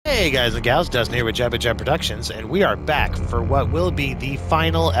Hey guys and gals, Dustin here with Jubbs and Jubbettes Productions, and we are back for what will be the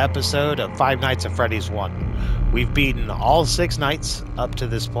final episode of Five Nights at Freddy's 1. We've beaten all 6 nights up to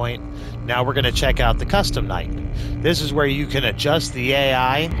this point. Now we're going to check out the custom night. This is where you can adjust the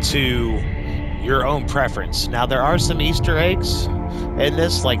AI to your own preference. Now there are some Easter eggs in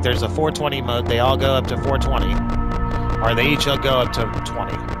this, like there's a 420 mode. They all go up to 420, or they each go up to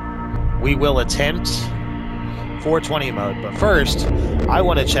 20. We will attempt 420 mode, but first I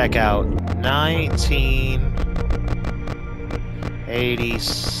want to check out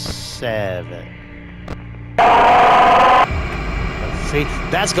 1987. Let's see,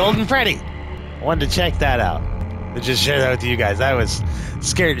 that's Golden Freddy. I wanted to check that out and just share that with you guys. I was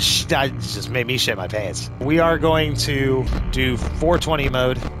scared. That just made me shit my pants. We are going to do 420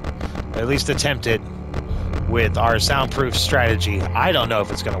 mode, at least attempt it, with our soundproof strategy. I don't know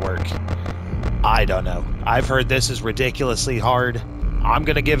if it's going to work. I don't know. I've heard this is ridiculously hard. I'm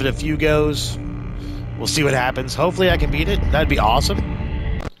going to give it a few goes. We'll see what happens. Hopefully I can beat it. That'd be awesome.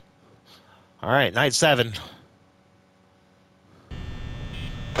 Alright, night 7.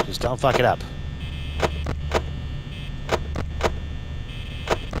 Just don't fuck it up.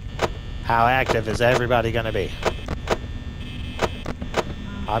 How active is everybody going to be?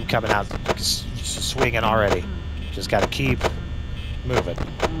 I'm coming out swinging already. Just got to keep moving.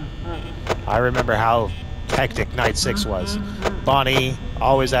 I remember how hectic night 6 was. Bonnie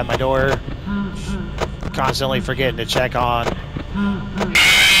always at my door, constantly forgetting to check on.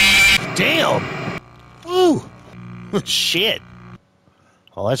 Damn! Woo! Shit.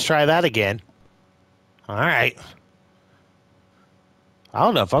 Well, let's try that again. Alright. I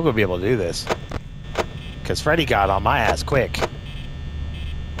don't know if I'm going to be able to do this, because Freddy got on my ass quick.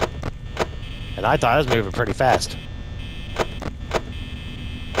 And I thought I was moving pretty fast.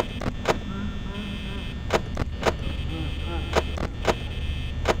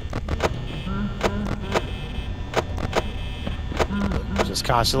 Just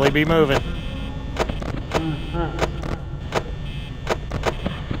constantly be moving.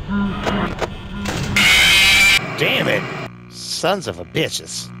 Damn it! Sons of a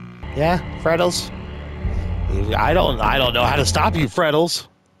bitches. Yeah, Freddles. I don't know how to stop you, Freddles.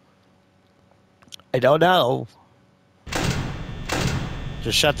 I don't know.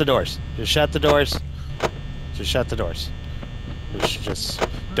 Just shut the doors. Just shut the doors. Just shut the doors. Just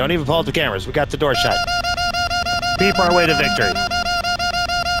don't even pull out the cameras. We got the door shut. Beep our way to victory.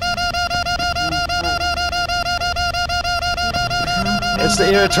 It's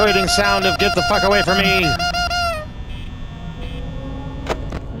the irritating sound of "get the fuck away from me."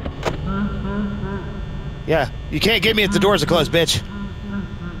 Yeah, you can't get me if the doors are closed, bitch.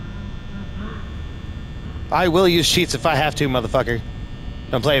 I will use cheats if I have to, motherfucker.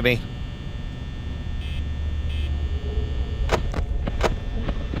 Don't play with me.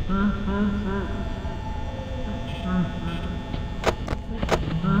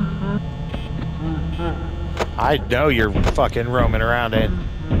 I know you're fucking roaming around it.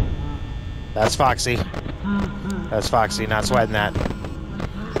 That's Foxy. That's Foxy, not sweating that.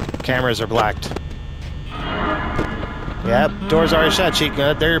 Cameras are blacked. Yep, doors are shut,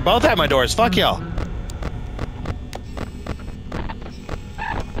 Chica. They're both at my doors. Fuck y'all.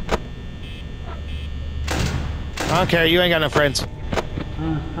 I don't care, you ain't got no friends.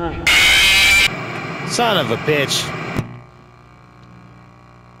 Son of a bitch.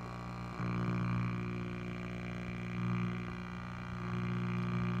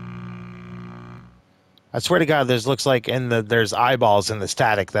 I swear to God, this looks like there's eyeballs in the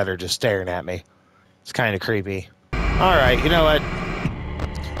static that are just staring at me. It's kind of creepy. Alright, you know what?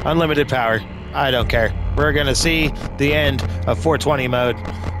 Unlimited power. I don't care. We're gonna see the end of 420 mode,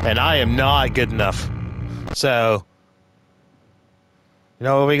 and I am not good enough. So, you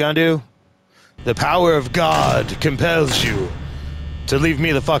know what we're gonna do? The power of God compels you to leave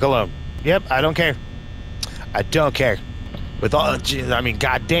me the fuck alone. Yep, I don't care. I don't care. With all, I mean,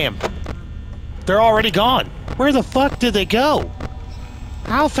 goddamn. They're already gone. Where the fuck did they go?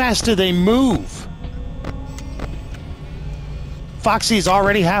 How fast do they move? Foxy's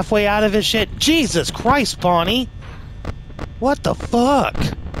already halfway out of his shit. Jesus Christ, Bonnie. What the fuck?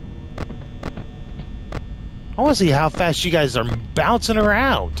 I want to see how fast you guys are bouncing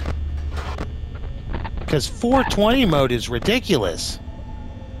around. Because 420 mode is ridiculous.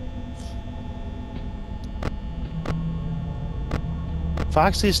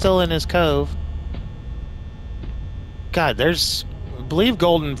 Foxy's still in his cove. God, there's, I believe,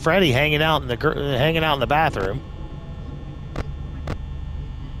 Golden Freddy hanging out in the bathroom.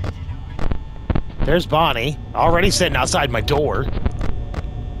 There's Bonnie, already sitting outside my door.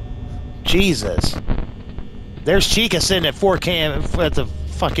 Jesus. There's Chica sitting at the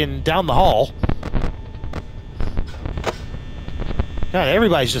fucking down the hall. God,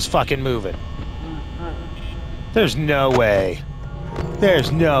 everybody's just fucking moving. There's no way.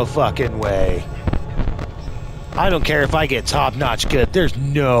 There's no fucking way. I don't care if I get top-notch good. There's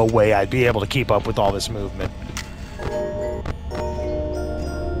no way I'd be able to keep up with all this movement.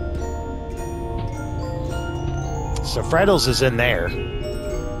 So Freddles is in there.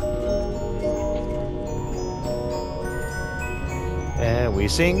 And we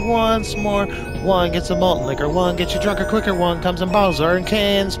sing once more. One gets a molten liquor, one gets you drunker quicker, one comes in bottles or in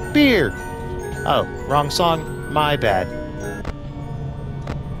cans. Beer! Oh, wrong song. My bad.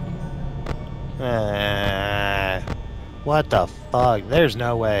 What the fuck? There's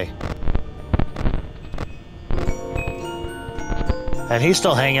no way. And he's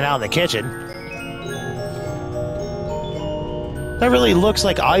still hanging out in the kitchen. That really looks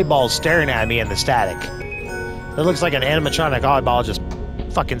like eyeballs staring at me in the static. It looks like an animatronic eyeball just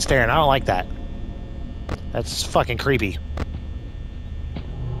fucking staring. I don't like that. That's fucking creepy.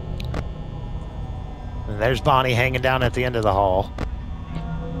 And there's Bonnie hanging down at the end of the hall.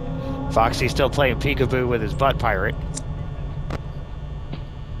 Foxy's still playing peekaboo with his butt pirate.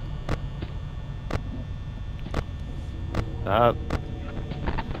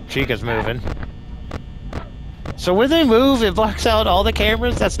 Chica's moving. So when they move, it blocks out all the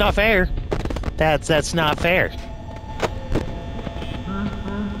cameras? That's not fair. That's not fair.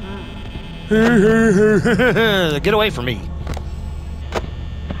 Get away from me.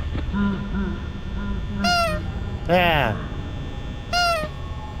 Yeah.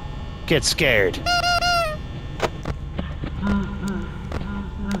 Get scared.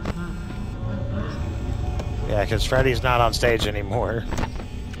 Yeah, because Freddy's not on stage anymore.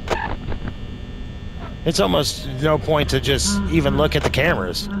 It's almost no point to just even look at the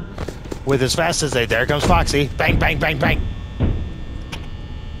cameras. With as fast as there comes Foxy. Bang, bang, bang, bang.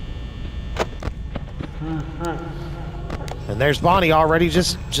 And there's Bonnie already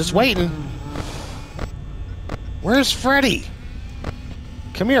just waiting. Where's Freddy?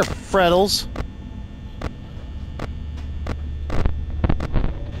 Come here, Freddles.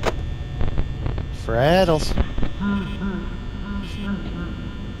 Freddles.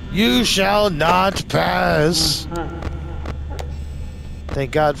 You shall not pass.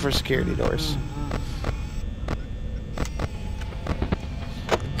 Thank God for security doors.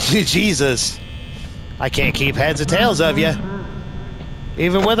 Jesus. I can't keep heads or tails of you.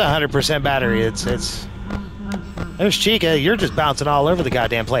 Even with 100% battery, it's... There's Chica. You're just bouncing all over the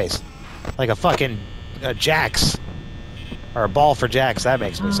goddamn place. Like a fucking Jax. Or a ball for Jax. That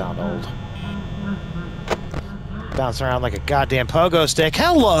makes me sound old. Bouncing around like a goddamn pogo stick.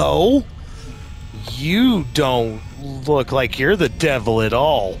 Hello! You don't look like you're the devil at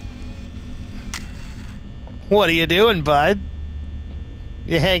all. What are you doing, bud?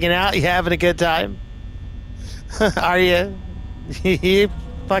 You hanging out? You having a good time? Are you? You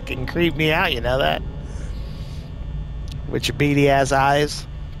fucking creep me out, you know that? With your beady ass eyes.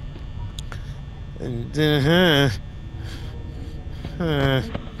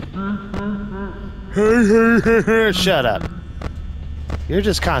 Shut up. You're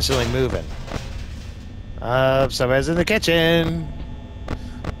just constantly moving. Somebody's in the kitchen.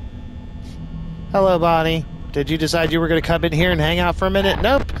 Hello, Bonnie. Did you decide you were going to come in here and hang out for a minute?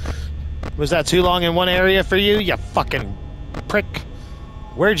 Nope. Was that too long in one area for you? You fucking prick.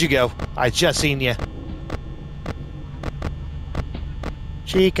 Where'd you go? I just seen you.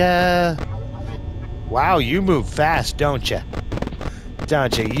 Chica. Wow, you move fast, don't you?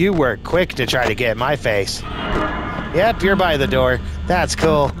 Don't you? You were quick to try to get in my face. Yep, you're by the door. That's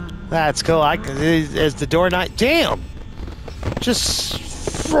cool. That's cool. Is the door not... Damn! Just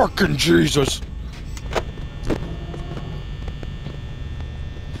fucking Jesus.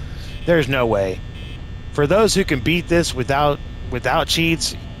 There's no way. For those who can beat this without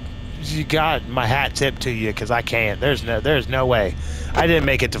cheats, you got my hat tipped to you, because I can't. There's no way. I didn't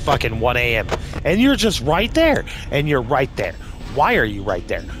make it to fucking 1 a.m. And you're just right there. And you're right there. Why are you right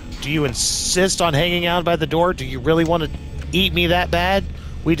there? Do you insist on hanging out by the door? Do you really want to eat me that bad?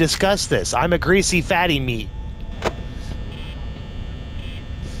 We discussed this. I'm a greasy, fatty meat.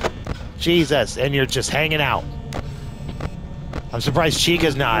 Jesus, and you're just hanging out. I'm surprised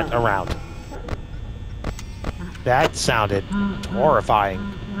Chica's not around. That sounded horrifying.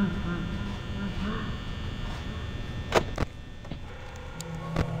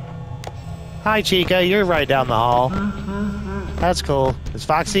 Hi, Chica. You're right down the hall. That's cool. Is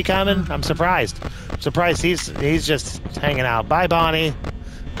Foxy coming? I'm surprised. Surprised he's just hanging out. Bye, Bonnie.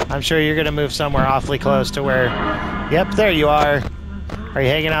 I'm sure you're gonna move somewhere awfully close to where... Yep, there you are. Are you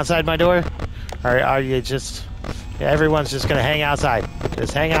hanging outside my door? Or are you just Everyone's just gonna hang outside.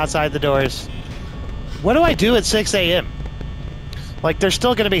 Just hang outside the doors. What do I do at 6 a.m.? Like, they're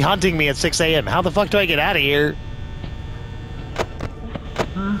still gonna be hunting me at 6 a.m. How the fuck do I get out of here?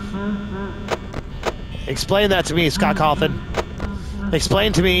 Explain that to me, Scott Cawthon.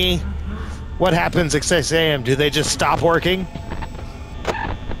 Explain to me what happens at 6 a.m. Do they just stop working?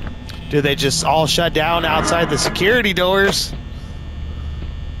 Do they just all shut down outside the security doors?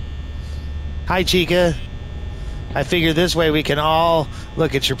 Hi, Chica. I figure this way we can all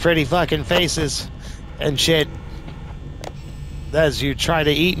look at your pretty fucking faces and shit as you try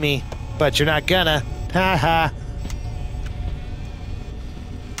to eat me, but you're not gonna. Ha ha.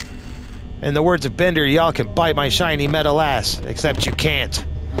 In the words of Bender, y'all can bite my shiny metal ass, except you can't.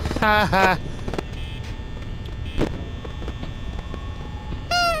 Ha ha.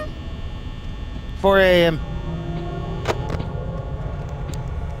 "4 a.m.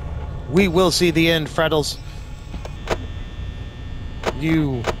 We will see the end, Freddles.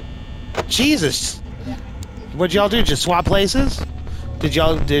 You... Jesus! What'd y'all do? Just swap places?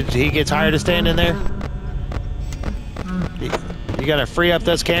 Did he get tired of standing there? You gonna free up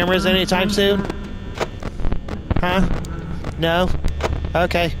those cameras anytime soon? Huh? No?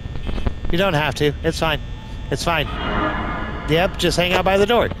 Okay. You don't have to. It's fine. It's fine. Yep, just hang out by the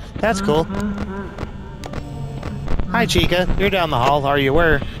door. That's cool. Hi, Chica. You're down the hall, or you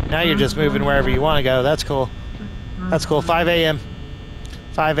were. Now you're just moving wherever you want to go. That's cool. That's cool. 5 a.m.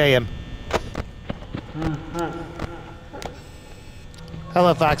 5 a.m.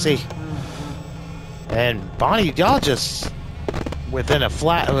 Hello, Foxy. And Bonnie, y'all just... Within a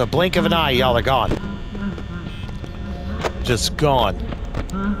blink of an eye, y'all are gone. Just gone.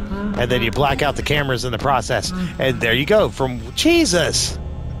 And then you black out the cameras in the process. And there you go. From... Jesus!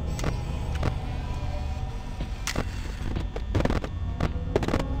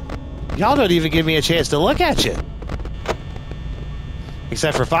 Y'all don't even give me a chance to look at you.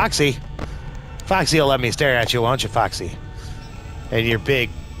 Except for Foxy. Foxy will let me stare at you, won't you, Foxy? And your big,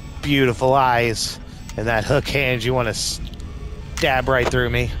 beautiful eyes. And that hook hand you want to stab right through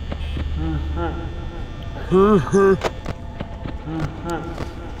me.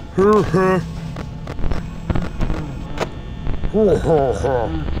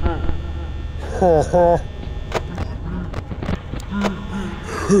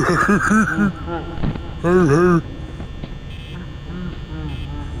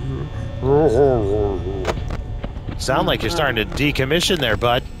 Sound like you're starting to decommission there,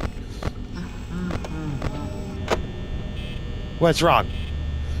 bud. What's wrong?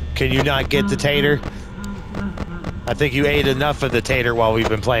 Can you not get the tater? I think you ate enough of the tater while we've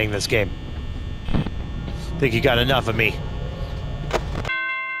been playing this game. I think you got enough of me.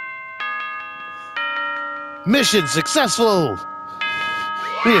 Mission successful!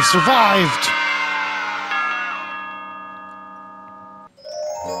 We have survived!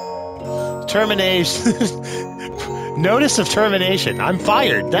 Termination. Notice of termination. I'm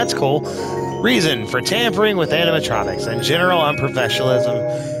fired. That's cool. Reason for tampering with animatronics and general unprofessionalism.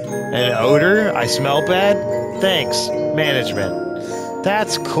 And odor. I smell bad. Thanks. Management.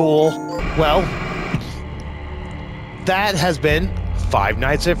 That's cool. Well, that has been Five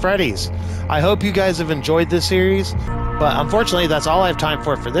Nights at Freddy's. I hope you guys have enjoyed this series, but unfortunately that's all I have time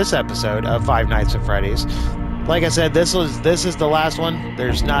for this episode of Five Nights at Freddy's. Like I said, this is the last one.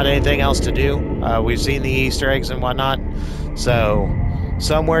 There's not anything else to do. We've seen the Easter eggs and whatnot, so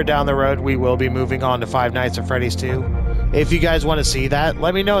somewhere down the road we will be moving on to Five Nights at Freddy's 2. If you guys want to see that,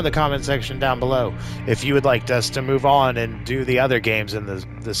 let me know in the comment section down below if you would like us to move on and do the other games in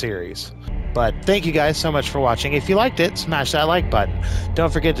the series. But thank you guys so much for watching. If you liked it, smash that like button.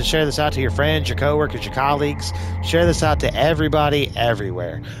 Don't forget to share this out to your friends, your coworkers, your colleagues. Share this out to everybody,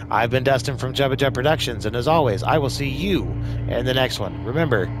 everywhere. I've been Dustin from Jubbs and Jubbettes Productions, and as always, I will see you in the next one.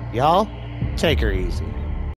 Remember, y'all, take her easy.